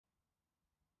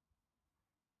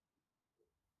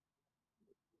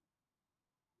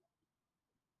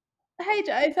Hey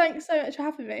Joe, thanks so much for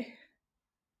having me.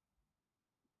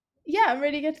 Yeah, I'm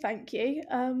really good, thank you.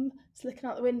 Just looking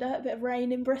out the window, a bit of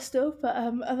rain in Bristol, but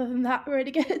other than that,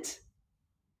 really good.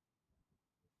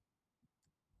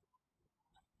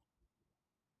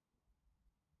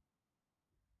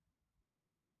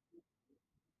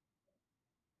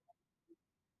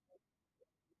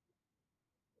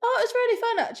 Oh, it was really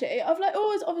fun actually. I've like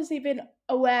always obviously been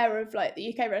aware of like the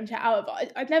UK Run Chat Hour,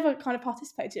 but I'd never kind of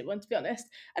participated in one to be honest.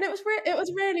 And it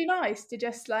was really nice to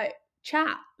just like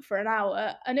chat for an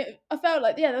hour, and I felt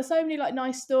like there were so many like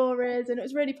nice stories, and it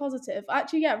was really positive.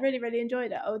 Actually, yeah, really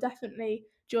enjoyed it. I will definitely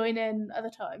join in other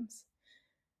times.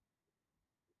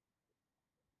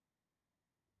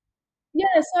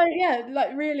 Yeah, so yeah,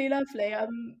 like really lovely.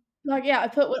 Like yeah, I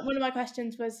put one of my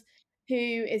questions was who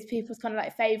is people's kind of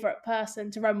like favorite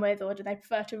person to run with, or do they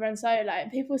prefer to run solo?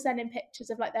 And people were sending pictures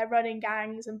of like their running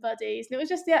gangs and buddies, and it was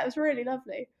just yeah, it was really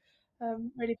lovely,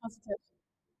 really positive.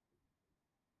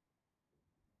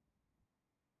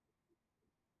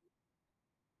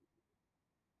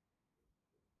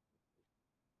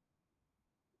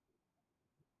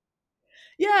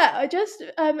 Yeah, I just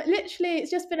literally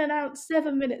it's just been announced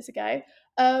 7 minutes ago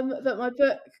that my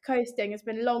book Coasting has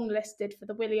been longlisted for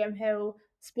the William Hill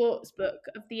Sports Book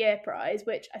of the Year prize,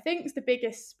 which I think is the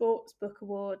biggest sports book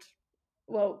award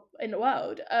well in the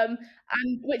world, and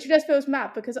which just feels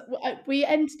mad because we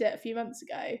entered it a few months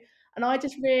ago, and I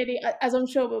just really, as I'm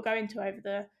sure we'll go into over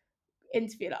the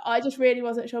interview, like I just really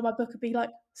wasn't sure my book would be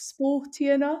like sporty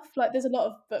enough. Like there's a lot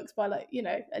of books by like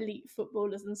elite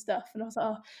footballers and stuff, and I was like,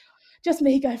 oh, just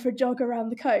me going for a jog around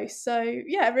the coast. So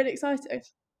yeah, really excited.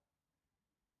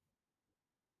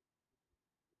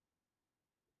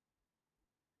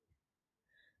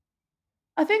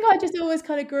 I think I just always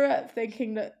kind of grew up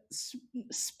thinking that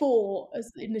sport,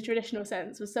 as in the traditional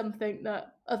sense, was something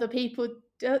that other people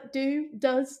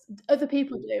does other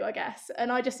people do, I guess.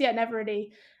 And I just yeah never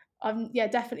really, yeah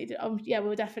definitely yeah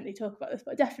we'll definitely talk about this,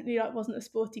 but I definitely like wasn't a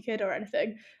sporty kid or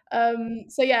anything.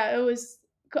 So yeah, it was.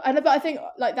 And but I think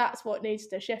like that's what needs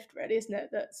to shift, really, isn't it?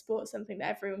 That sport's something that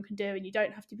everyone can do, and you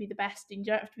don't have to be the best, and you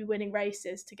don't have to be winning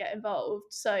races to get involved.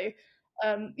 So,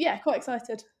 yeah, quite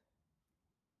excited.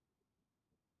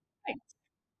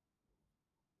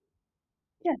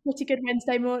 Yeah, pretty good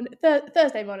Wednesday morning,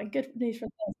 Thursday morning. Good news for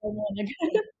Thursday morning.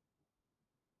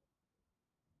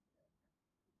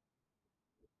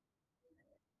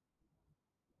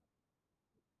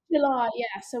 July,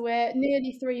 yeah, so we're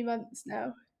nearly 3 months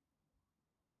now.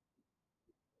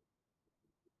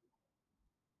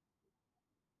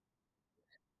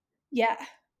 Yeah.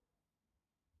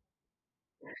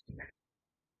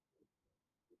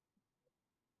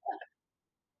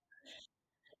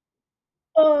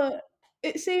 Oh,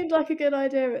 it seemed like a good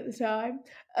idea at the time.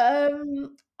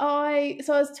 I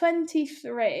was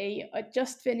 23, I'd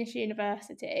just finished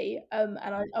university, and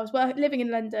I was living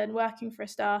in London, working for a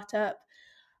startup.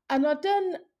 And I'd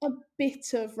done a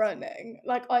bit of running.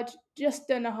 Like I'd just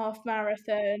done a half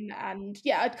marathon and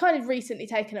yeah, I'd kind of recently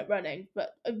taken up running,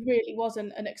 but I really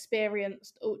wasn't an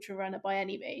experienced ultra runner by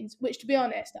any means, which to be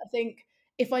honest, I think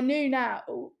if I knew now,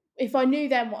 if I knew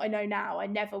then what I know now, I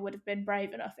never would have been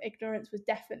brave enough. Ignorance was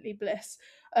definitely bliss.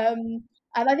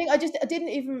 And I think I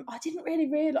didn't really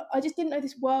realize, I just didn't know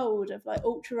this world of like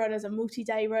ultra runners and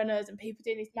multi-day runners and people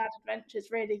doing these mad adventures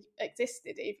really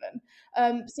existed even.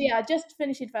 So yeah, I just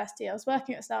finished university. I was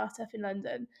working at a startup in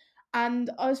London, and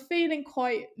I was feeling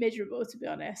quite miserable to be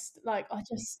honest. Like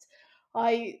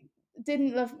I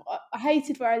didn't love. I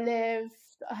hated where I lived.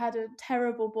 I had a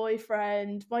terrible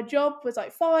boyfriend. My job was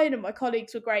like fine, and my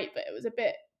colleagues were great, but it was a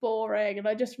bit boring. And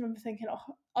I just remember thinking,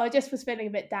 oh, I just was feeling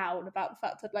a bit down about the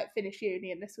fact I'd like finished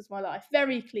uni and this was my life.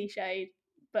 Very cliched,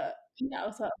 but yeah, I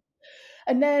was like,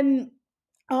 and then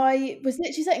I was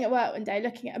literally sitting at work one day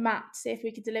looking at a map to see if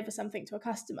we could deliver something to a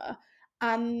customer.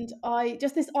 And I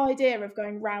just this idea of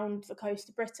going round the coast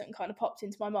of Britain kind of popped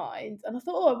into my mind. And I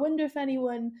thought, oh, I wonder if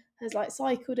anyone has like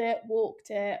cycled it, walked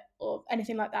it, or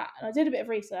anything like that. And I did a bit of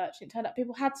research and it turned out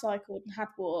people had cycled and had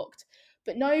walked,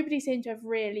 but nobody seemed to have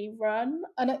really run.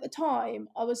 And at the time,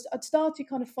 I'd started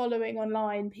kind of following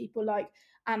online people like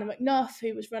Anna McNuff,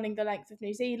 who was running the length of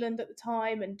New Zealand at the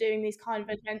time and doing these kind of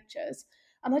adventures.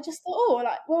 And I just thought, oh,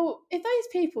 like, well, if those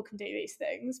people can do these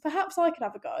things, perhaps I could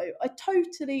have a go. I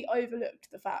totally overlooked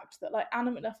the fact that like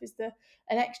Anna McNuff is an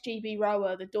ex-GB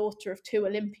rower, the daughter of two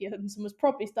Olympians, and was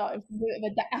probably starting from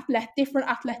different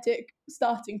athletic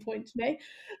starting point to me.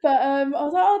 But I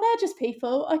was like, oh, they're just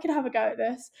people. I could have a go at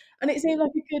this, and it seemed like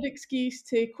a good excuse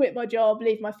to quit my job,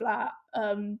 leave my flat,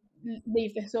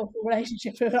 leave this awful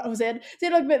relationship that I was in.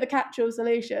 Seemed like a bit of a catch-all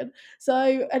solution.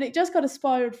 So, and it just kind of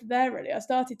spiraled from there really. I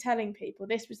started telling people,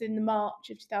 this was in the March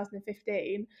of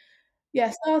 2015.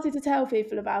 Yeah, started to tell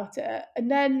people about it, and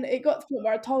then it got to the point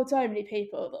where I told so many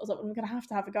people that I was like, "Well, I'm gonna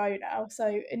have a go now." So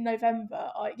in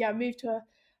November, I moved to a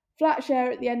flat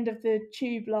share at the end of the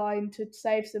tube line to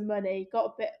save some money, got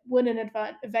a bit won an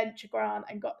adventure grant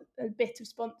and got a bit of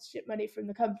sponsorship money from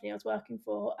the company I was working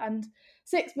for, and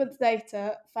 6 months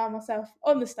later, found myself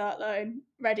on the start line,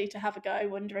 ready to have a go,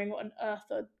 wondering what on earth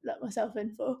I'd let myself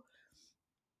in for.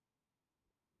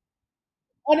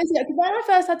 Honestly, because when I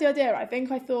first had the idea, I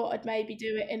think I thought I'd maybe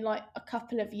do it in, like, a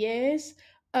couple of years,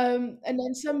 and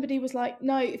then somebody was like,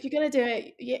 "No, if you're gonna do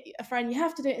it, a friend, you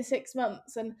have to do it in 6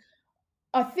 months," and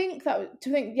I think that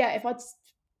to think, yeah, if I'd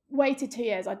waited 2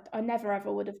 years, I never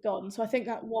ever would have gone, so I think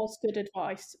that was good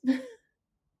advice.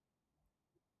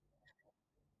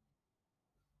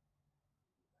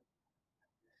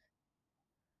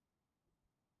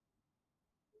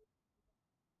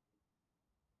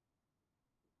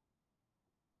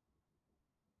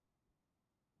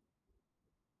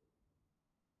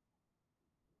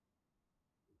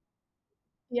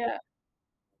 Yeah.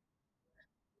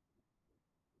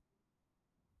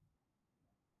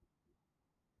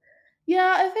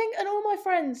 Yeah, I think and all my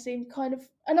friends seemed kind of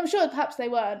and I'm sure perhaps they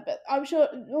weren't, but I'm sure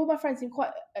all my friends seemed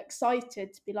quite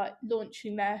excited to be, like,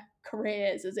 launching their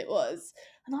careers as it was,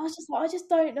 and I was just like, "I just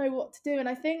don't know what to do," and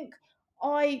I think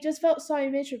I just felt so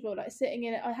miserable, like, sitting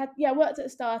in it. I had yeah, I worked at a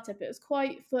startup, it was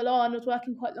quite full on, I was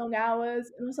working quite long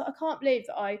hours, and I was like, "I can't believe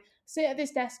that I sit at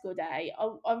this desk all day."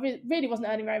 I really wasn't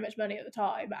earning very much money at the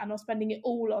time, and I was spending it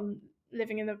all on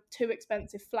living in a too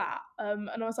expensive flat, and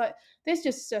I was like, "This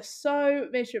just so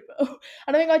miserable."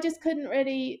 And I think I just couldn't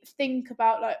really think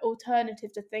about like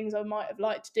alternatives to things I might have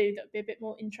liked to do that would be a bit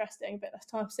more interesting, a bit less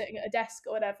time sitting at a desk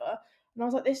or whatever. And I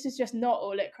was like, this is just not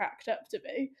all it cracked up to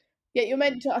be. Yet you're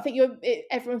meant to. I think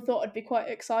everyone thought I'd be quite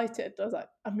excited. I was like,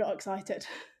 I'm not excited.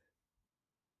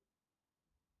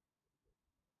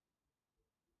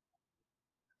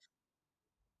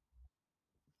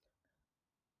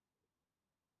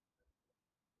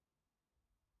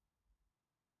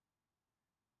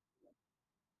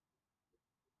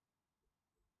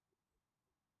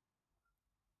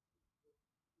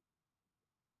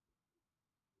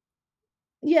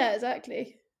 Yeah,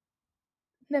 exactly.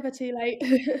 Never too late.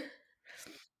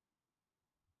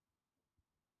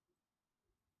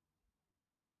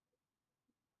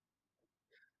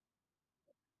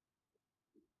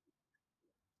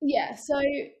 Yeah, so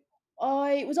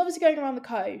I was obviously going around the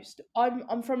coast.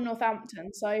 I'm from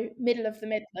Northampton, so middle of the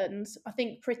Midlands. I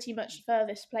think pretty much the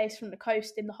furthest place from the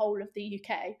coast in the whole of the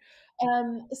UK.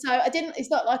 So I didn't. It's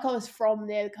not like I was from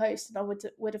near the coast and I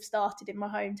would have started in my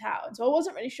hometown. So I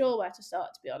wasn't really sure where to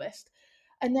start, to be honest.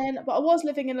 And then, but I was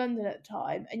living in London at the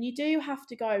time, and you do have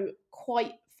to go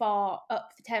quite far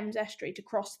up the Thames estuary to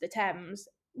cross the Thames,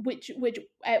 which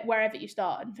wherever you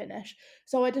start and finish.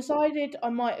 So I decided I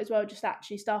might as well just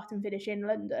actually start and finish in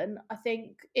London. I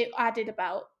think it added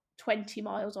about 20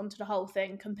 miles onto the whole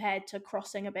thing compared to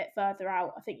crossing a bit further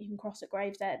out. I think you can cross at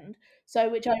Gravesend. So,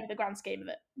 which over the grand scheme of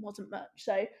it wasn't much.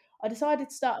 So, I decided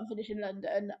to start and finish in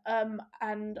London.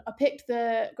 And I picked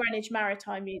the Greenwich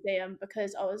Maritime Museum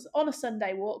because I was on a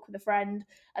Sunday walk with a friend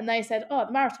and they said, "Oh,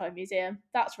 the Maritime Museum,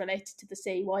 that's related to the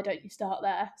sea. Why don't you start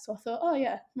there?" So I thought, "Oh,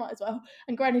 yeah, might as well."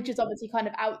 And Greenwich is obviously kind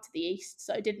of out to the east,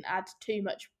 so it didn't add too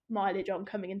much mileage on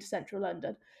coming into central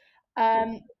London.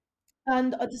 Um,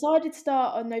 and I decided to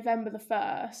start on November the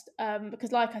 1st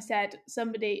because, like I said,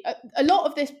 a lot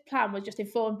of this plan was just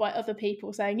informed by other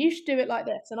people saying, you should do it like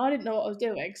this. And I didn't know what I was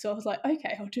doing. So I was like,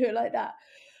 okay, I'll do it like that.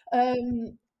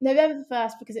 November the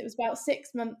 1st, because it was about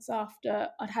 6 months after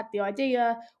I'd had the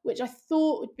idea, which I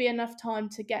thought would be enough time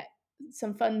to get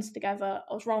some funds together.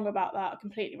 I was wrong about that. I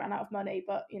completely ran out of money,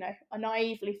 but I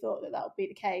naively thought that that would be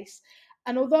the case.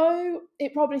 And although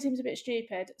it probably seems a bit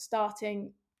stupid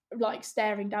starting like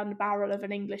staring down the barrel of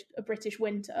a British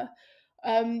winter,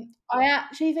 I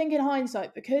actually think in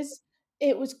hindsight because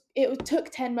took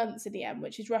 10 months in the end,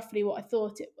 which is roughly what I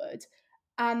thought it would.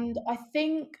 And I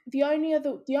think the only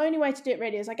way to do it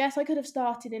really is I guess I could have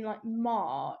started in like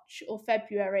March or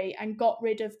February and got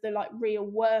rid of the like real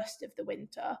worst of the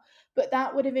winter, but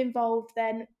that would have involved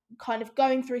then kind of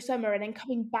going through summer and then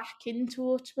coming back into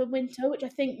autumn and winter, which I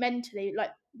think mentally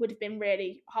like would have been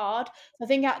really hard. So I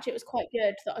think actually it was quite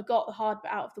good that I got the hard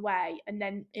bit out of the way and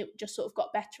then it just sort of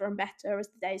got better and better as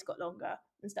the days got longer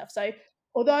and stuff. So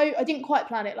although I didn't quite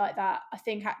plan it like that, I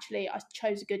think actually I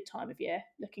chose a good time of year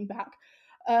looking back.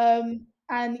 And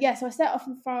yeah, so I set off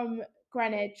from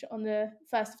Greenwich on the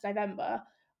 1st of November.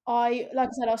 like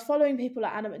I said, I was following people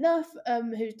like Anna McNuff,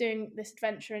 who's doing this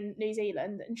adventure in New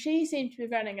Zealand, and she seemed to be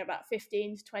running about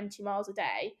 15 to 20 miles a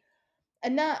day.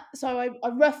 And that, so I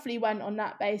roughly went on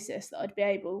that basis that I'd be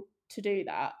able to do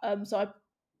that. So I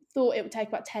thought it would take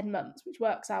about 10 months, which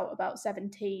works out about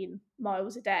 17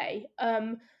 miles a day.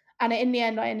 And in the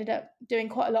end, I ended up doing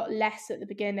quite a lot less at the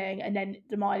beginning, and then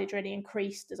the mileage really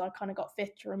increased as I kind of got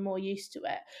fitter and more used to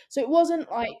it. So it wasn't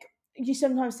like you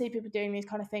sometimes see people doing these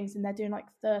kind of things and they're doing like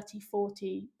 30,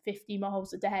 40, 50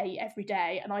 miles a day every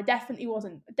day. And I definitely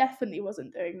wasn't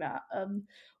doing that.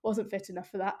 Wasn't fit enough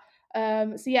for that.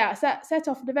 So yeah, I set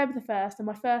off November the 1st, and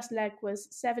my first leg was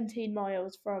 17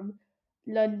 miles from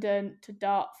London to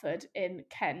Dartford in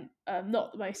Kent.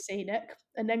 Not the most scenic,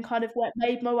 and then kind of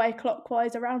made my way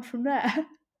clockwise around from there.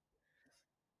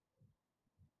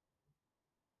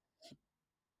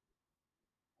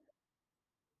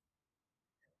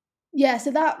 Yeah,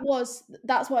 so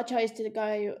that's what I chose to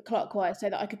go clockwise so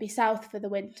that I could be south for the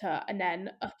winter and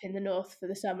then up in the north for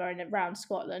the summer and around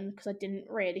Scotland because I didn't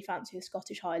really fancy the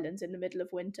Scottish Highlands in the middle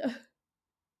of winter.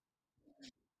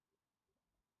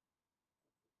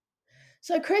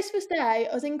 So Christmas Day,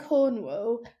 I was in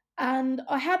Cornwall and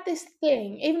I had this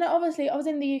thing, even though obviously I was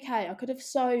in the UK, I could have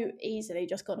so easily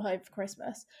just gone home for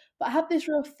Christmas. But I had this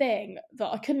real thing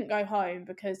that I couldn't go home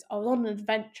because I was on an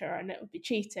adventure and it would be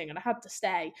cheating and I had to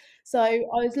stay. So I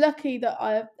was lucky that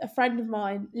a friend of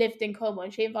mine lived in Cornwall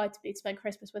and she invited me to spend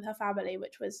Christmas with her family,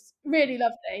 which was really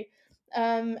lovely.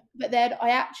 But then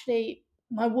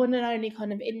my one and only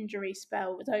kind of injury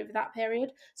spell was over that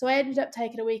period. So I ended up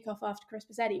taking a week off after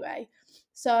Christmas anyway.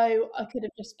 So I could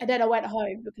have just, and then I went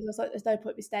home because I was like, there's no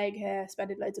point me staying here,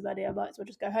 spending loads of money. I might as well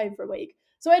just go home for a week.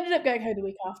 So I ended up going home the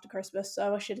week after Christmas.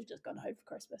 So I should have just gone home for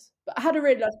Christmas. But I had a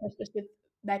really nice Christmas with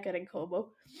Megan in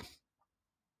Cornwall.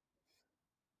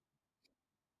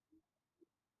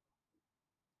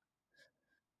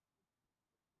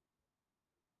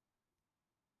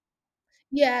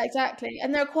 Yeah, exactly.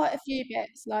 And there are quite a few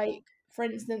bits, like for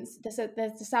instance, there's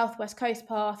the Southwest Coast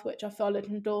Path, which I followed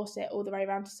from Dorset all the way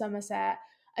around to Somerset,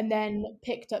 and then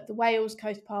picked up the Wales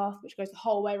Coast Path, which goes the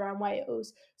whole way around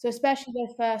Wales. So especially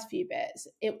those first few bits,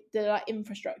 the like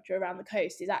infrastructure around the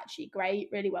coast is actually great,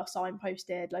 really well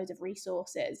signposted, loads of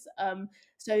resources.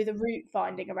 So the route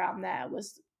finding around there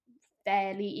was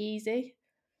fairly easy.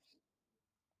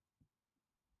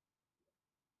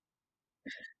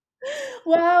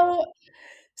 Well,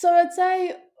 so I'd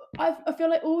say I feel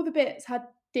like all the bits had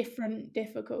different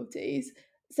difficulties.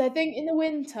 So I think in the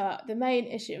winter, the main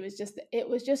issue was just that it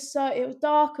was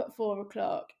dark at 4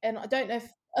 o'clock, and I don't know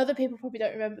if other people probably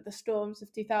don't remember the storms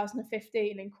of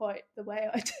 2015 in quite the way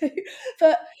I do,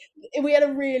 but we had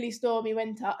a really stormy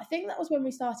winter. I think that was when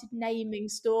we started naming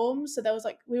storms. So there was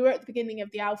like we were at the beginning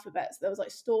of the alphabet. So there was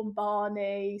like Storm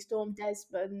Barney, Storm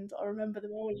Desmond. I remember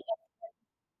them all.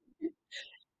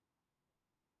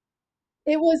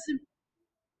 It was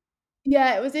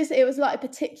Yeah, it was like a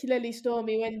particularly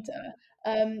stormy winter.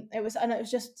 It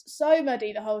was just so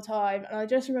muddy the whole time, and I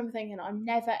just remember thinking, "I'm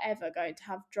never ever going to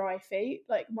have dry feet.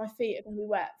 Like, my feet are gonna be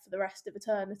wet for the rest of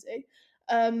eternity."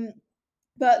 Um,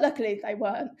 but luckily they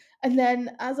weren't. And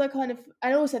then as I kind of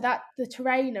and also that the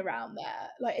terrain around there,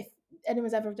 like if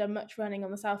anyone's ever done much running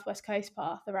on the Southwest Coast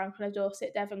Path around kind of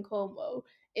Dorset, Devon, Cornwall,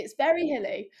 it's very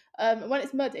hilly. And when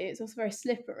it's muddy, it's also very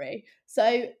slippery. So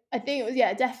I think it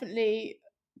was definitely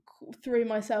threw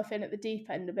myself in at the deep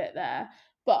end a bit there.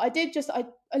 But I did just I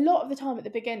a lot of the time at the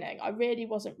beginning, I really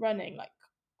wasn't running like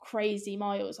crazy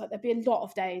miles. Like there'd be a lot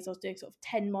of days I was doing sort of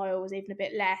 10 miles, even a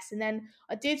bit less. And then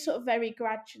I did sort of very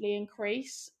gradually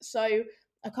increase. So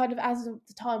I kind of, as the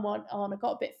time went on, I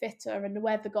got a bit fitter and the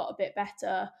weather got a bit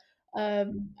better.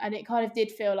 And it kind of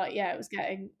did feel like, yeah, it was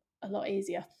getting a lot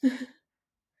easier.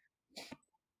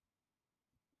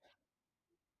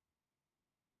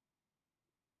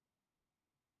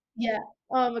 Yeah.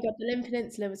 Oh my God, the Limb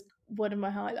Peninsula was one of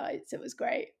my highlights. It was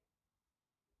great.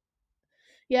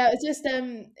 Yeah,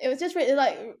 it was just really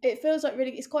like it feels like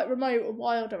really it's quite remote and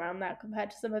wild around there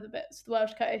compared to some other bits of the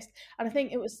Welsh coast. And I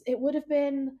think it would have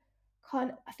been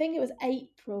I think it was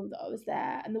April that I was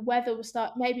there and the weather was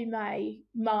maybe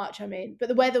March I mean, but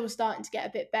the weather was starting to get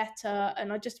a bit better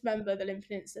and I just remember the Limb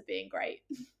Peninsula being great.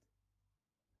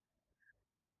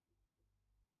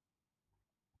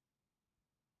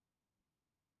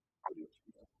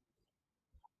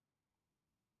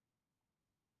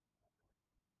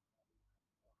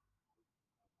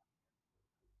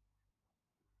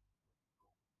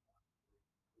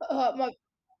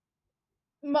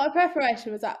 My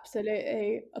preparation was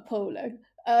absolutely appalling.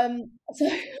 So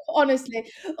honestly,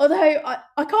 although I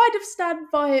kind of stand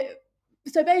by it.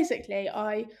 So basically,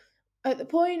 I At the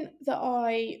point that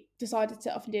I decided to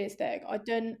set off and do this thing, I'd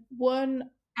done one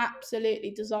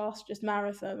absolutely disastrous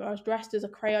marathon where I was dressed as a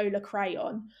Crayola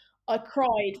crayon. I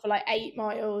cried for like 8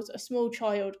 miles. A small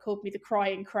child called me the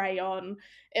crying crayon.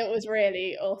 It was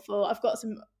really awful. I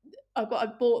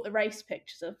bought the race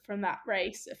pictures from that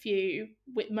race a few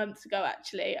months ago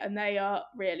actually, and they are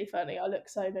really funny. I look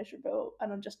so miserable,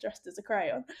 and I'm just dressed as a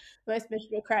crayon, the most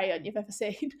miserable crayon you've ever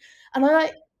seen. And I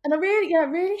like, and I really, yeah,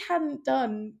 really hadn't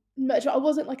done much. I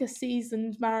wasn't like a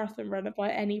seasoned marathon runner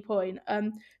by any point.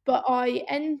 But I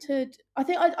entered. I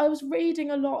think I was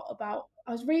reading a lot about.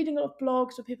 I was reading a lot of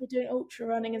blogs of people doing ultra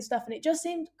running and stuff, and it just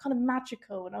seemed kind of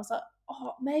magical. And I was like,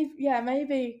 oh, maybe, yeah,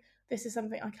 maybe this is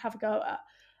something I could have a go at.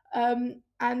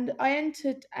 And I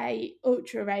entered a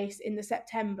ultra race in the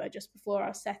September just before I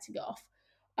was setting off.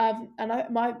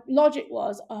 My logic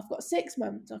was I've got 6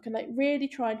 months. I can like really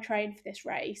try and train for this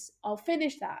race. I'll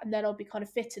finish that, and then I'll be kind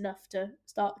of fit enough to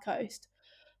start the coast.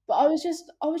 But I was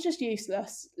just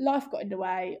useless. Life got in the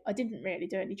way. I didn't really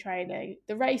do any training.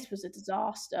 The race was a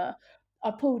disaster. I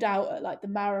pulled out at like the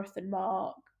marathon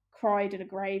mark, cried in a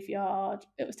graveyard.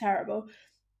 It was terrible.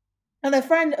 And a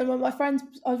friend, and one of my friends,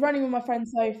 I was running with my friend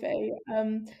Sophie,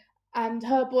 and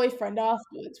her boyfriend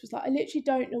afterwards was like, "I literally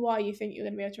don't know why you think you're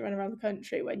going to be able to run around the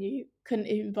country when you couldn't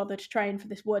even bother to train for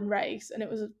this one race." And it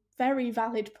was a very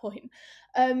valid point.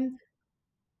 Um,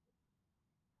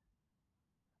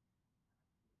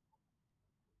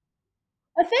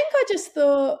 I think I just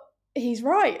thought he's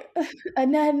right,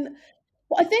 and then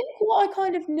but I think what I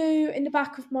kind of knew in the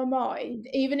back of my mind,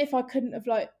 even if I couldn't have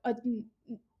like I didn't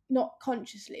not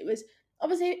consciously, was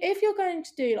obviously if you're going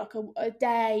to do like a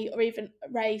day or even a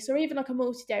race or even like a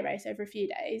multi-day race over a few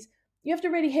days, you have to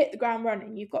really hit the ground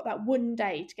running. You've got that one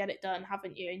day to get it done,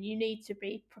 haven't you? And you need to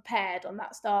be prepared on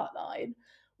that start line.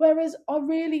 Whereas I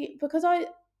really because I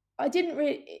didn't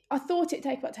really I thought it'd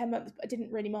take about 10 months, but I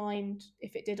didn't really mind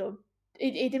if it did or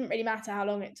it didn't really matter how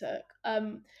long it took.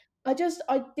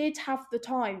 I did have the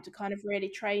time to kind of really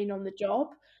train on the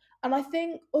job. And I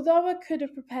think although I could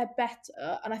have prepared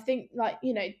better, and I think like,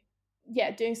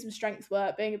 yeah, doing some strength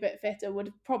work, being a bit fitter would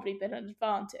have probably been an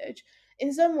advantage.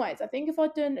 In some ways, I think if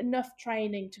I'd done enough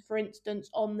training to, for instance,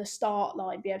 on the start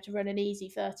line, be able to run an easy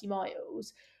 30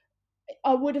 miles,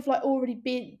 I would have like already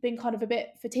been kind of a bit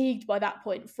fatigued by that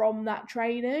point from that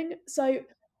training. So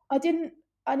I didn't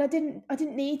I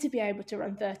didn't need to be able to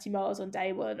run 30 miles on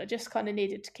day one. I just kind of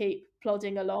needed to keep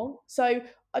plodding along. So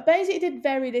I basically did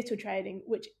very little training,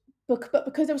 but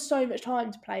because there was so much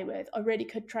time to play with, I really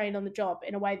could train on the job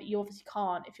in a way that you obviously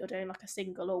can't if you're doing like a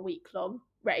single or week long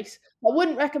race. I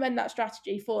wouldn't recommend that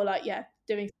strategy for like yeah,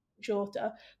 doing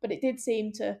shorter, but it did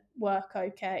seem to work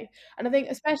okay. And I think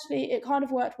especially it kind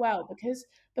of worked well because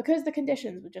the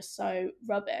conditions were just so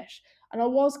rubbish, and I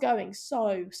was going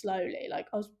so slowly. Like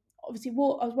I was obviously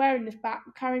I was wearing this back,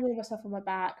 carrying all my stuff on my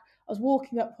back. I was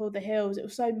walking up all the hills. It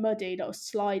was so muddy that I was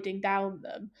sliding down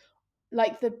them.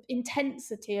 Like the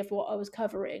intensity of what I was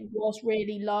covering was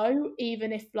really low,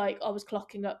 even if like I was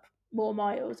clocking up more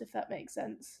miles, if that makes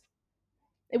sense.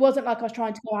 It wasn't like I was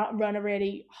trying to go out and run a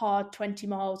really hard 20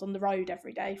 miles on the road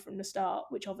every day from the start,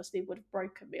 which obviously would have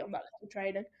broken me on that little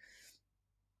training.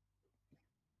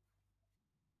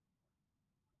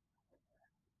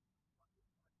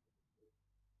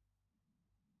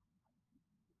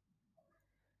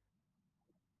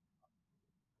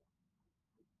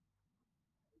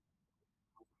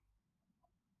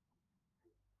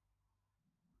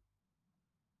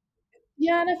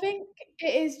 Yeah, and I think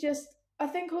it is just I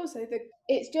think also that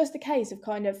it's just a case of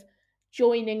kind of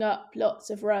joining up lots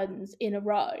of runs in a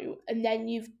row and then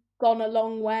you've gone a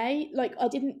long way. Like I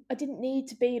didn't need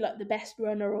to be like the best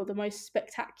runner or the most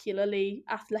spectacularly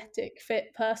athletic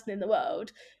fit person in the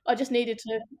world. I just needed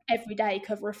to every day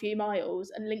cover a few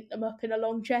miles and link them up in a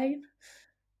long chain.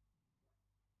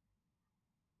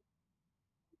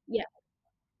 Yeah.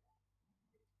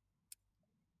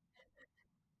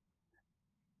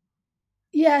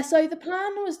 Yeah, so the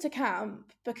plan was to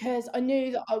camp because I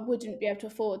knew that I wouldn't be able to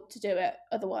afford to do it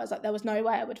otherwise. Like there was no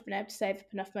way I would have been able to save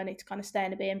up enough money to kind of stay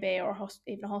in a B&B or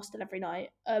even a hostel every night.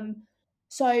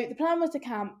 So the plan was to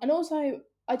camp, and also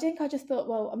I think I just thought,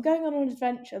 well, I'm going on an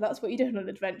adventure. That's what you do on an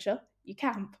adventure. You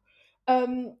camp.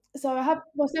 So I had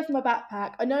my stuff in my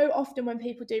backpack. I know often when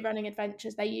people do running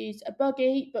adventures, they use a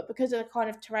buggy, but because of the kind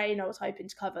of terrain I was hoping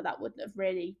to cover, that wouldn't have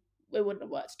really it wouldn't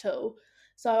have worked at all.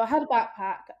 So I had a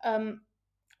backpack.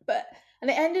 But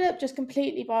and it ended up just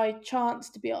completely by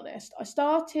chance, to be honest.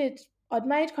 I'd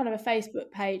made kind of a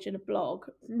Facebook page and a blog,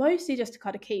 mostly just to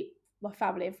kind of keep my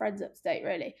family and friends up to date,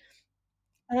 really.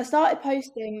 And I started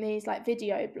posting these like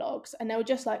video blogs, and they were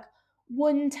just like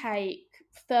one take,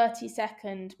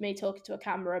 30-second me talking to a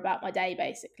camera about my day,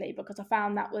 basically, because I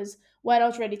found that was when I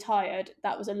was really tired,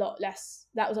 that was a lot less,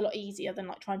 that was a lot easier than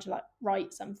like trying to like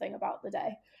write something about the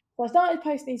day. So I started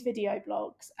posting these video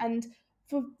blogs, and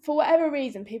for whatever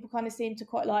reason, people kind of seemed to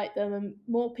quite like them, and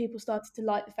more people started to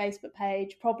like the Facebook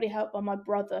page, probably helped by my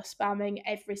brother spamming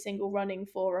every single running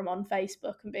forum on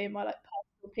Facebook and being my like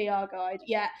personal PR guide.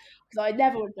 Yeah, because I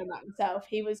never would have done that myself.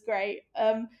 He was great.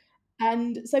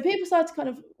 And so people started to kind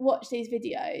of watch these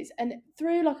videos, and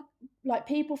through like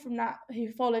people from that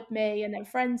who followed me, and then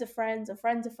friends of friends and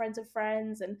friends of friends of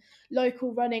friends and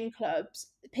local running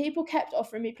clubs, people kept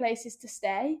offering me places to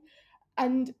stay.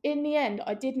 And in the end,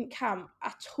 I didn't camp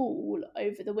at all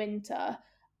over the winter.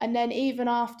 And then even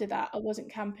after that, I wasn't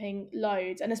camping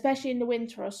loads. And especially in the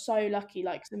winter, I was so lucky.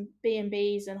 Like some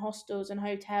B&Bs and hostels and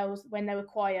hotels, when they were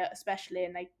quiet, especially,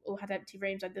 and they all had empty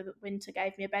rooms over the winter,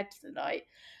 gave me a bed for the night.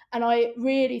 And I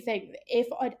really think that if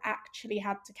I'd actually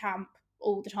had to camp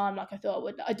all the time like I thought I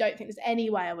would, I don't think there's any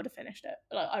way I would have finished it.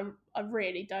 Like I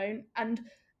really don't. And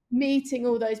meeting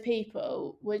all those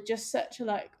people was just such a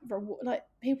like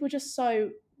people were just so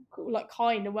like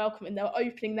kind and welcoming. They were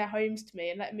opening their homes to me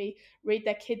and letting me read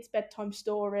their kids' bedtime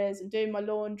stories and doing my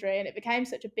laundry, and it became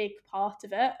such a big part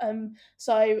of it.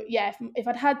 So yeah, if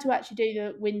I'd had to actually do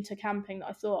the winter camping that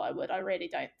I thought I would, I really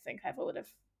don't think I ever would have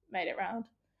made it round.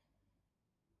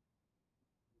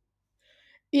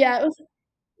 Yeah, it was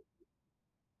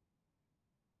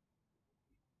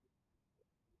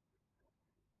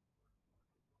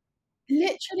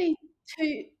literally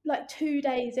 2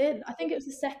 days in. I think it was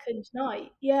the second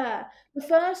night. Yeah. The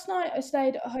first night I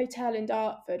stayed at a hotel in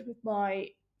Dartford with my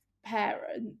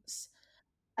parents.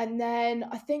 And then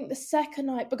I think the second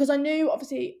night, because I knew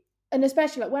obviously, and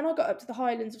especially like when I got up to the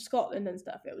Highlands of Scotland and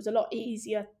stuff, it was a lot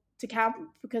easier to camp,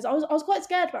 because I was quite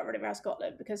scared about running around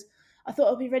Scotland because I thought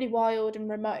it'd be really wild and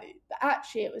remote. But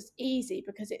actually, it was easy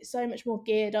because it's so much more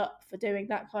geared up for doing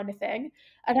that kind of thing.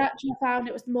 And actually, I found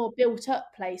it was the more built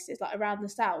up places like around the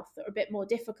south that are a bit more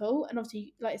difficult. And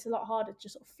obviously, like it's a lot harder to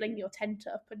just sort of fling your tent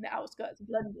up in the outskirts of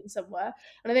London somewhere.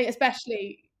 And I think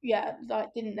especially, yeah,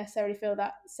 like didn't necessarily feel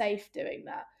that safe doing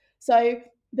that. So,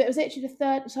 but it was actually the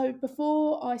third. So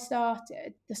before I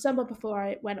started, the summer before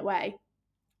I went away,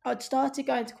 I'd started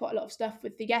going to quite a lot of stuff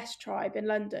with the Yes Tribe in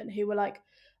London, who were like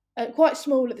quite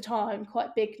small at the time,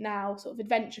 quite big now, sort of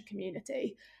adventure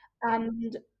community.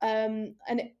 And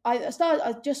I started.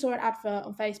 I just saw an advert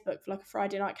on Facebook for like a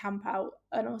Friday night camp out,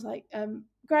 and I was like,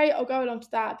 great, I'll go along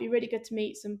to that. It'd be really good to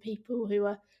meet some people who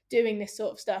are doing this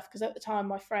sort of stuff, because at the time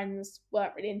my friends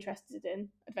weren't really interested in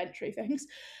adventure things.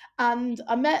 And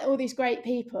I met all these great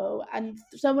people, and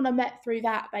someone I met through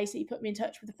that basically put me in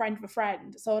touch with a friend of a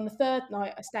friend. So on the third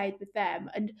night, I stayed with them,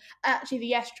 and actually the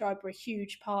Yes Tribe were a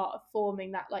huge part of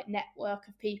forming that like network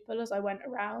of people as I went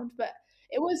around. But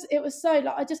it was so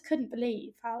like I just couldn't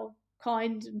believe how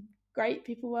kind and great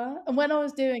people were. And when I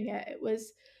was doing it, it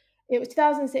was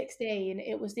 2016.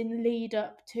 It was in the lead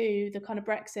up to the kind of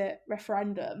Brexit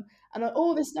referendum, and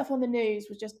all this stuff on the news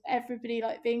was just everybody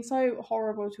like being so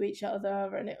horrible to each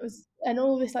other, and it was and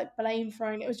all this like blame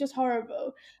throwing. It was just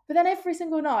horrible. But then every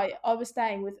single night, I was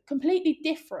staying with completely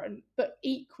different but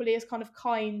equally as kind of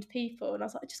kind people, and I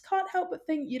was like, I just can't help but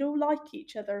think you'd all like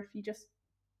each other if you just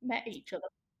met each other.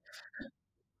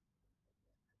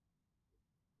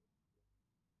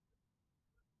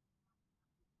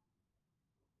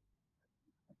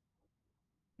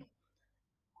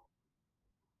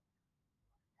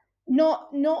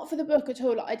 Not for the book at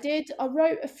all. Like, I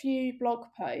wrote a few blog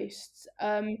posts,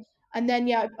 and then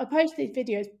yeah, I posted these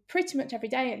videos pretty much every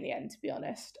day in the end, to be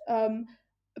honest.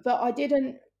 But I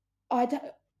didn't. I'd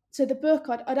so the book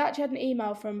I'd actually had an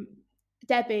email from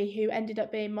Debbie, who ended up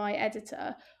being my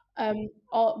editor,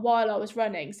 while I was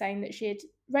running, saying that she had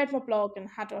read my blog and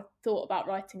had a thought about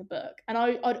writing a book. And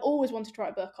I'd always wanted to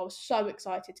write a book. I was so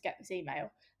excited to get this email, and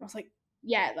I was like,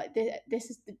 yeah, like this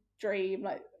is the dream.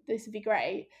 Like this would be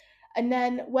great. And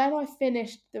then when I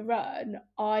finished the run,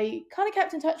 I kind of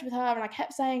kept in touch with her, and I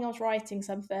kept saying I was writing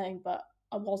something, but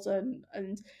I wasn't.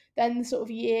 And then sort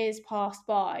of years passed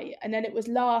by. And then it was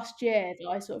last year that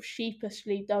I sort of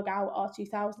sheepishly dug out our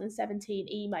 2017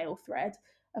 email thread.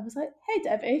 I was like, hey,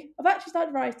 Debbie, I've actually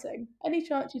started writing. Any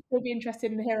chance you'd still be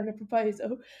interested in hearing a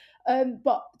proposal?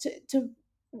 But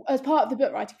as part of the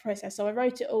book writing process, so I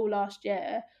wrote it all last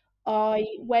year. I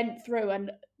went through and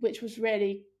which was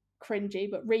really cringy,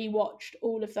 but rewatched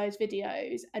all of those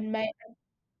videos and made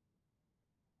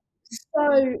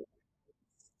so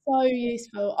so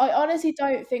useful. I honestly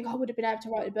don't think I would have been able to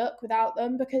write a book without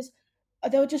them, because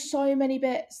there were just so many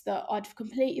bits that I'd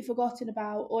completely forgotten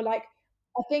about, or like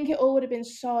I think it all would have been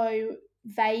so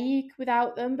vague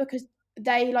without them because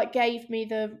they like gave me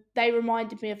they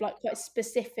reminded me of like quite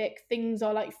specific things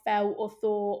I like felt or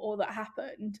thought or that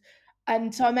happened.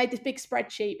 And so I made this big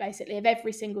spreadsheet basically of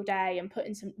every single day and put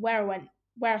in some where I went,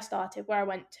 where I started, where I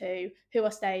went to, who I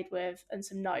stayed with, and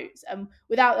some notes. And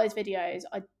without those videos,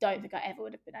 I don't think I ever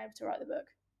would have been able to write the book.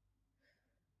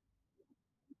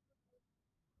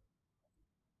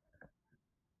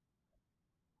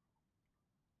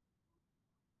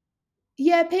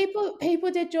 Yeah, people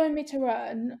did join me to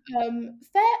run,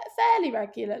 fairly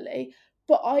regularly,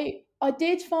 but I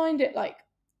did find it like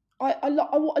I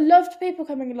loved people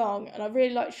coming along, and I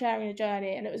really liked sharing a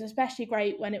journey, and it was especially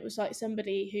great when it was like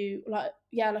somebody who like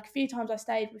yeah, like a few times I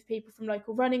stayed with people from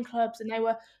local running clubs, and they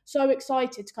were so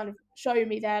excited to kind of show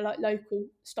me their like local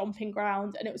stomping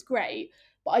ground, and it was great.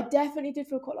 But I definitely did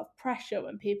feel quite a lot of pressure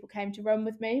when people came to run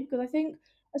with me because I think,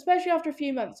 especially after a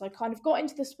few months, I kind of got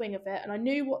into the swing of it, and I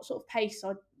knew what sort of pace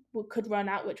I could run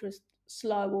at, which was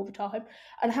slow all the time,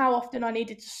 and how often I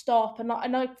needed to stop. And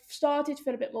I started to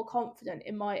feel a bit more confident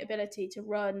in my ability to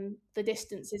run the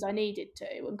distances I needed to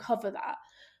and cover that.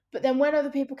 But then when other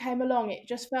people came along, it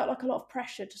just felt like a lot of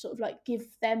pressure to sort of like give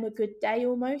them a good day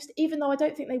almost, even though I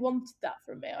don't think they wanted that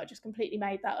from me. I just completely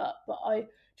made that up. But I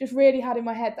just really had in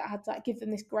my head that I had to like, give them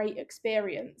this great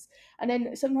experience. And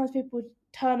then sometimes people would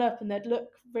turn up and they'd look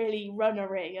really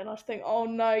runnery, and I'd think, oh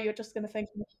no, you're just going to think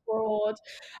I'm a fraud.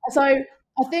 So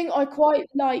I think I quite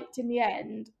liked in the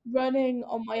end running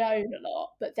on my own a lot,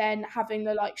 but then having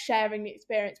the like sharing the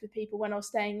experience with people when I was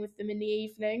staying with them in the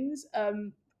evenings.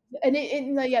 And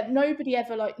yeah, nobody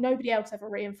else ever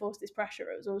reinforced this pressure.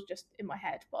 It was always just in my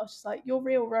head. But I was just like, you're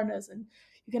real runners, and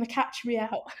you're gonna catch me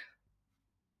out.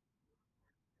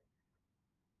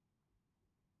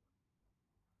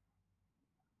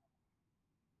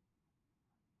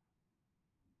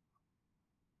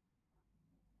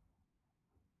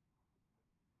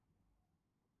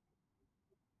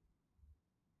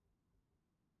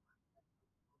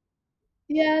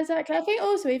 Yeah, exactly. I think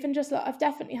also even just like I've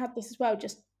definitely had this as well,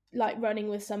 just like running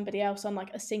with somebody else on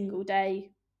like a single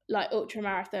day, like ultra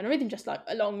marathon or even just like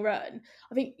a long run.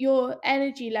 I think your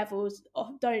energy levels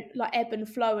don't like ebb and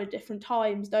flow at different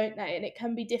times, don't they? And it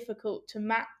can be difficult to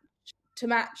match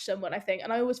someone, I think.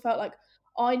 And I always felt like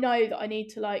I know that I need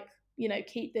to like,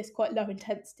 keep this quite low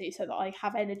intensity so that I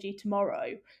have energy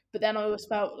tomorrow. But then I always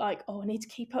felt like, oh, I need to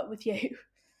keep up with you.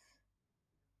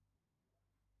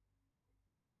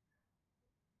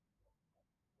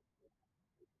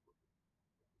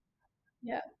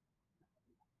 Yeah.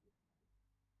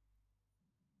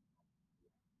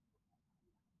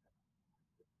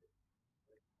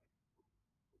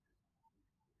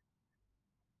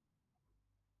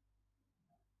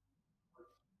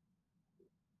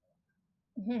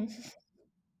 Mhm.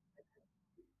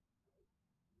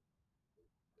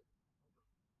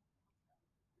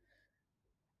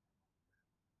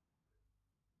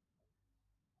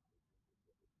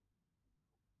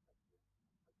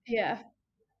 Yeah.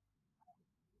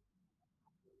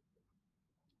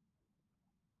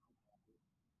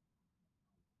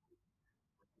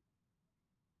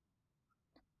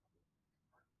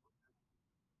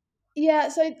 Yeah,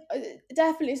 so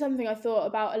definitely something I thought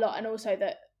about a lot, and also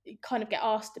that you kind of get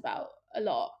asked about a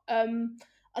lot.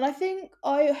 And I think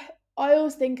I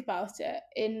always think about it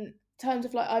in terms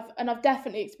of like I've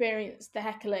definitely experienced the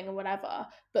heckling and whatever,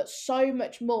 but so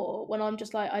much more when I'm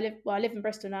just like I live in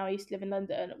Bristol now. I used to live in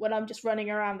London. When I'm just running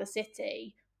around the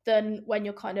city, than when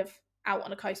you're kind of out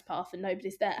on a coast path and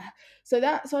nobody's there. So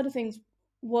that side of things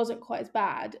wasn't quite as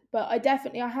bad, but I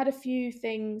had a few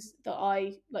things that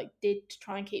I like did to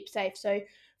try and keep safe. So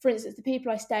for instance, the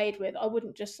people I stayed with, I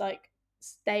wouldn't just like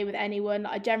stay with anyone.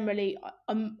 I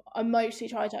mostly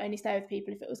try to only stay with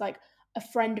people if it was like a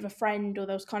friend of a friend or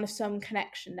there was kind of some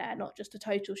connection there, not just a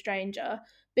total stranger.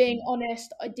 Being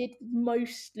honest, I did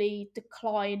mostly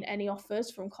decline any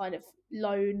offers from kind of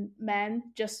lone men.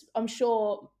 Just I'm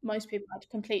sure most people had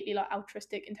completely like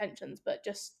altruistic intentions, but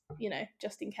just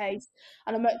just in case.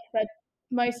 And I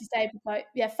mostly stayed with like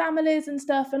yeah families and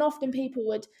stuff, and often people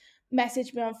would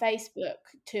message me on Facebook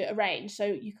to arrange, so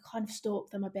you could kind of stalk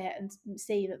them a bit and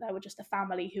see that they were just a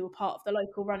family who were part of the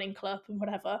local running club and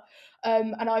whatever.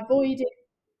 And I avoided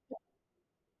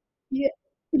yeah,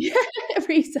 yeah,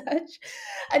 research.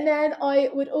 And then I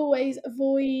would always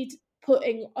avoid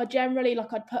I generally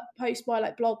like I'd post my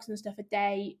like blogs and stuff a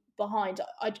day behind.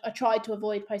 I tried to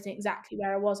avoid posting exactly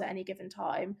where I was at any given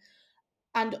time.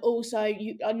 And also,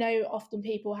 I know often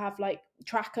people have like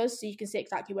trackers, so you can see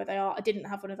exactly where they are. I didn't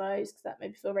have one of those because that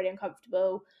made me feel really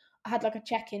uncomfortable. I had like a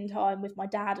check-in time with my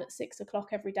dad at 6 o'clock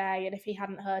every day, and if he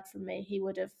hadn't heard from me, he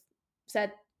would have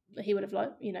said he would have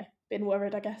like been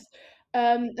worried, I guess.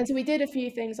 And so we did a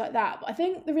few things like that. But I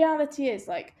think the reality is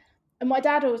like, and my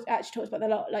dad always actually talks about that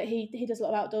a lot. Like he does a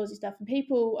lot of outdoorsy stuff, and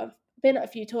people have been at a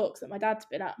few talks that my dad's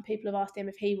been at, and people have asked him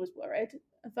if he was worried.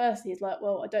 At first, he's like,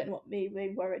 "Well, I don't know what me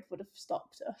being worried would have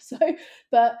stopped us." So,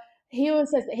 but he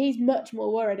always says that he's much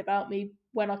more worried about me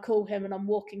when I call him and I'm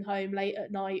walking home late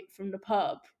at night from the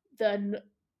pub than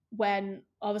when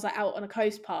I was like out on a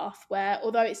coast path where,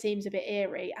 although it seems a bit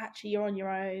eerie, actually you're on your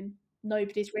own.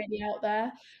 Nobody's really out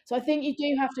there. So I think you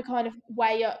do have to kind of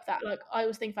weigh up that, like I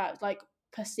always think about it as like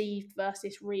perceived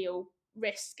versus real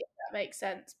risk, if that makes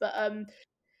sense. But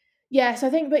yeah, so I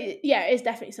think, but yeah, it is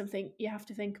definitely something you have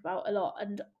to think about a lot.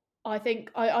 And I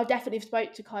think I definitely have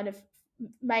spoke to kind of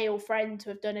male friends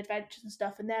who have done adventures and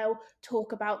stuff, and they'll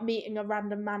talk about meeting a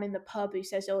random man in the pub who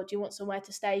says, "Oh, do you want somewhere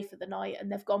to stay for the night?"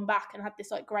 And they've gone back and had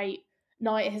this like great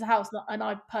night at his house. And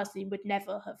I personally would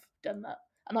never have done that.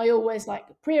 And I always like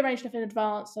pre-arranged stuff in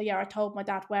advance. So yeah, I told my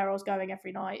dad where I was going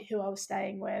every night, who I was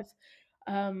staying with.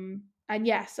 And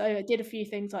yeah, so I did a few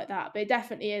things like that, but it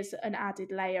definitely is an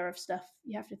added layer of stuff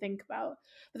you have to think about.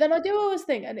 But then I do always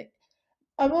think, and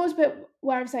I'm always a bit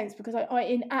where I'm saying this because I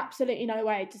in absolutely no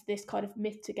way does this kind of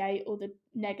mitigate all the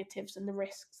negatives and the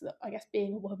risks that I guess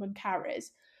being a woman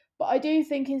carries. But I do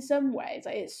think in some ways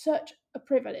like, it's such a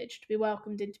privilege to be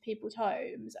welcomed into people's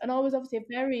homes. And I was obviously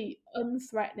a very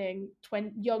unthreatening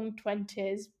young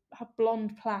 20s, have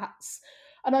blonde plaits.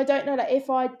 And I don't know that if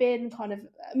I'd been kind of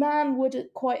a man, would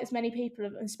quite as many people,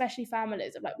 especially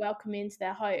families, have like welcomed me into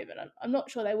their home, and I'm not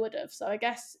sure they would have. So I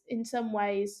guess in some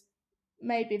ways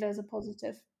maybe there's a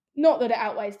positive. Not that it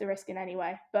outweighs the risk in any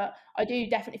way, but I do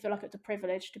definitely feel like it's a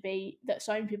privilege to be that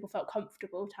so many people felt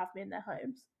comfortable to have me in their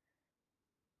homes.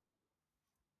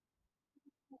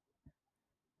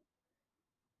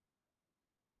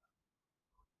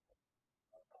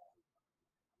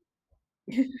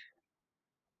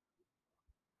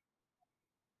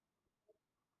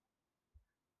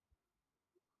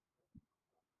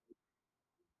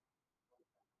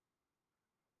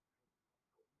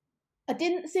 I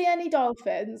didn't see any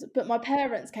dolphins, but my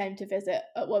parents came to visit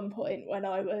at one point when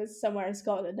I was somewhere in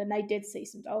Scotland, and they did see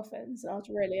some dolphins, and I was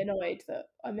really annoyed that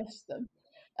I missed them.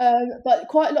 But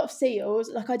quite a lot of seals.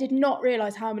 Like I did not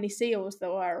realise how many seals there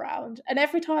were around, and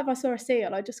every time I saw a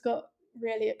seal, I just got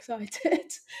really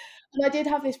excited. And I did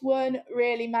have this one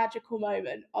really magical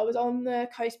moment. I was on the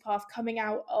coast path coming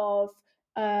out of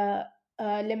uh,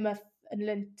 Lynmouth and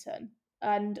Linton,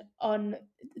 and on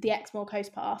the Exmoor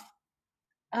coast path,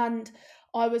 and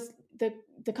I was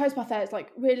the coast path there is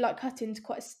like really like cut into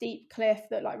quite a steep cliff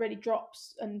that like really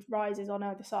drops and rises on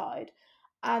either side.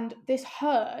 And this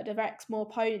herd of Exmoor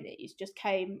ponies just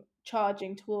came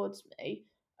charging towards me.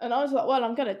 And I was like, well,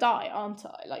 I'm gonna die, aren't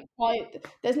I? Like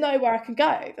there's nowhere I can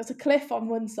go. There's a cliff on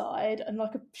one side and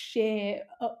like a sheer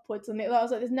upwards on the other. I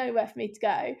was like, there's nowhere for me to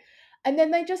go. And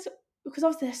then they just, because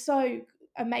obviously they're so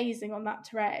amazing on that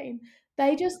terrain,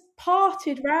 they just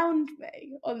parted round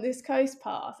me on this coast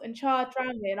path and charged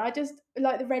round me, and I just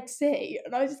like the Red Sea,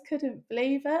 and I just couldn't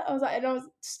believe it. I was like, and I was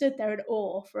stood there in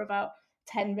awe for about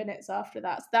 10 minutes after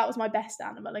that. So that was my best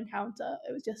animal encounter.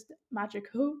 It was just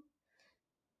magical.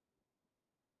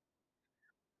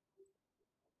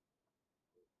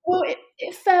 Well,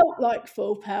 it felt like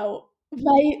full pelt.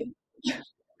 Maybe,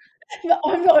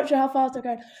 I'm not sure how fast I'm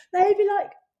going. Maybe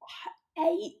like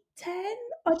 8, 10.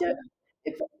 I don't.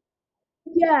 It,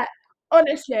 Yeah,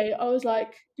 honestly, I was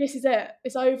like, "This is it.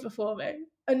 It's over for me."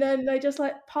 And then they just,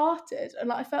 like, parted, and,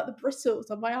 like, I felt the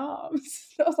bristles on my arms.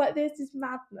 I was like, "This is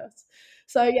madness."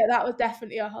 So, yeah, that was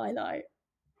definitely a highlight.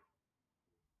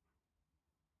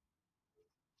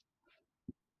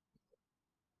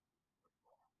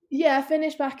 Yeah, I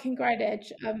finished back in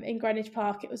Greenwich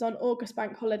Park. It was on August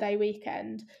bank holiday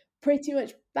weekend, pretty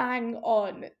much bang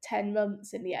on 10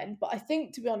 months in the end. But I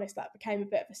think, to be honest, that became a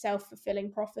bit of a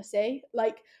self-fulfilling prophecy.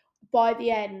 Like, by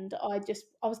the end, I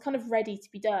was kind of ready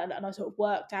to be done, and I sort of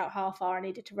worked out how far I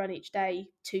needed to run each day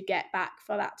to get back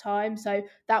for that time. So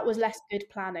that was less good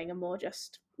planning and more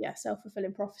just, yeah,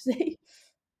 self-fulfilling prophecy.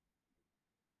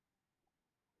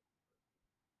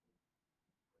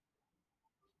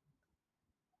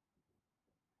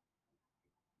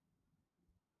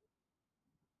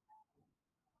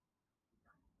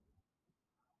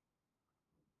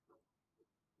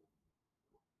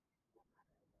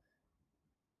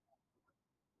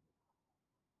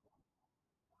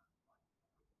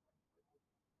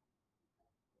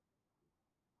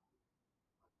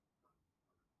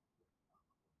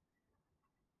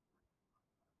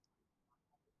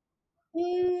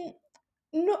 Mm,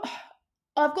 no,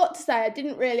 I've got to say I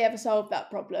didn't really ever solve that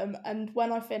problem, and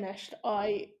when I finished,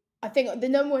 I I think the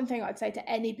number one thing I'd say to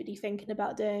anybody thinking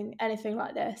about doing anything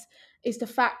like this is to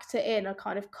factor in a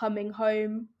kind of coming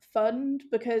home fund,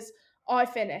 because I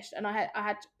finished and I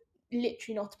had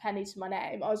literally not a penny to my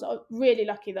name. I was really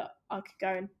lucky that I could go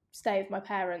and stay with my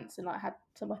parents and I had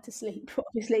somewhere to sleep,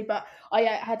 obviously, but I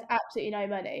had absolutely no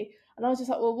money. And I was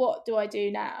just like, well, what do I do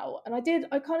now? And I'd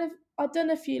done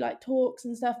a few like talks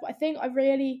and stuff, but I think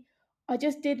I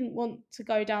just didn't want to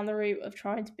go down the route of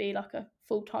trying to be like a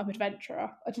full time adventurer.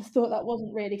 I just thought that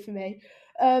wasn't really for me.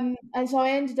 And so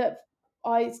I ended up,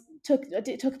 took a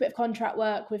bit of contract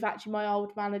work with actually my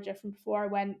old manager from before I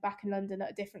went back in London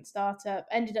at a different startup,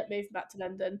 ended up moving back to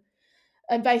London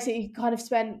and basically kind of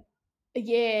spent a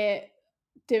year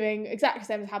doing exactly the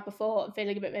same as I had before and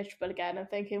feeling a bit miserable again and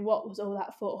thinking, what was all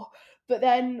that for? But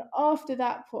then after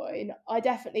that point, I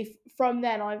definitely, from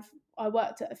then, I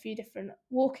worked at a few different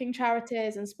walking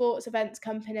charities and sports events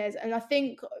companies. And I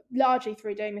think largely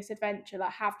through doing this adventure, I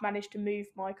have managed to move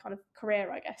my kind of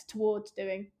career, I guess, towards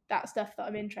doing that stuff that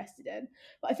I'm interested in.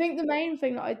 But I think the main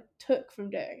thing that I took from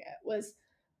doing it was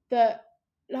that,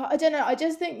 like, I don't know, I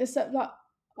just think there's like,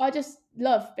 I just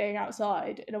love being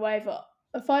outside in a way that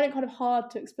I find it kind of hard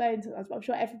to explain sometimes, but I'm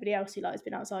sure everybody else who likes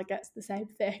being outside gets the same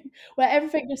thing, where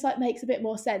everything just like makes a bit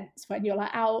more sense when you're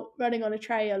like out running on a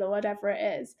trail or whatever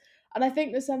it is. And I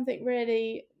think there's something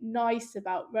really nice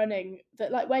about running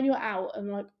that, like, when you're out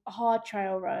and like a hard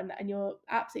trail run and you're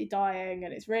absolutely dying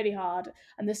and it's really hard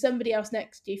and there's somebody else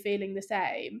next to you feeling the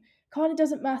same, kind of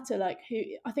doesn't matter like who.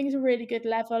 I think it's a really good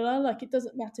leveler. Like, it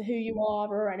doesn't matter who you are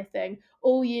or anything.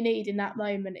 All you need in that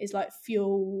moment is like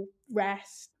fuel,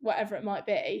 rest, whatever it might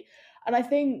be. And I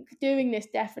think doing this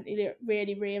definitely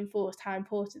really reinforced how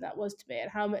important that was to me and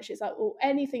how much it's like, well,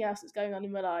 anything else that's going on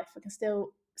in my life, I can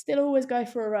still always go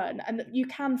for a run. And you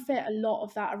can fit a lot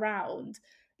of that around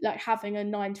like having a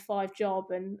 9 to 5 job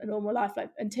and a normal life.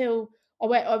 Like, until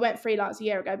I went freelance a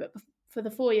year ago, but for the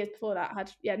 4 years before that, I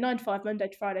had, yeah, 9 to 5 Monday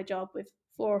to Friday job with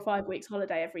 4 or 5 weeks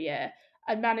holiday every year,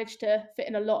 and managed to fit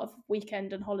in a lot of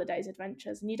weekend and holidays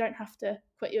adventures. And you don't have to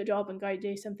quit your job and go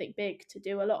do something big to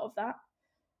do a lot of that.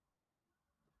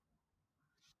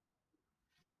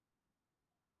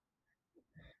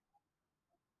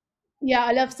 Yeah,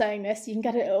 I love saying this. You can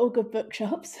get it at all good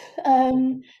bookshops.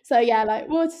 So yeah, like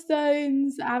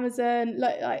Waterstones, Amazon.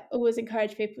 Like always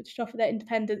encourage people to shop at their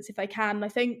independents if they can. I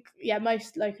think, yeah,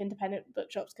 most local independent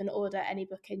bookshops can order any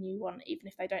book in you want, even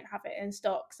if they don't have it in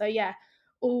stock. So yeah,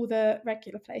 all the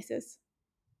regular places.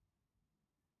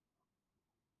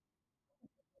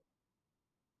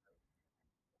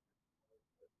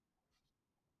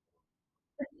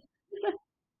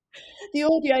 The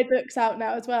audiobook's out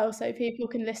now as well, so people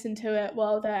can listen to it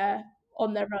while they're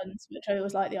on their runs, which I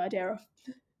always like the idea of.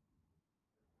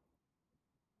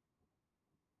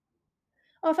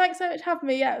 Oh, thanks so much for having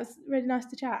me. Yeah, it was really nice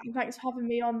to chat, and thanks for having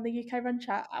me on the UK Run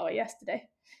Chat Hour yesterday.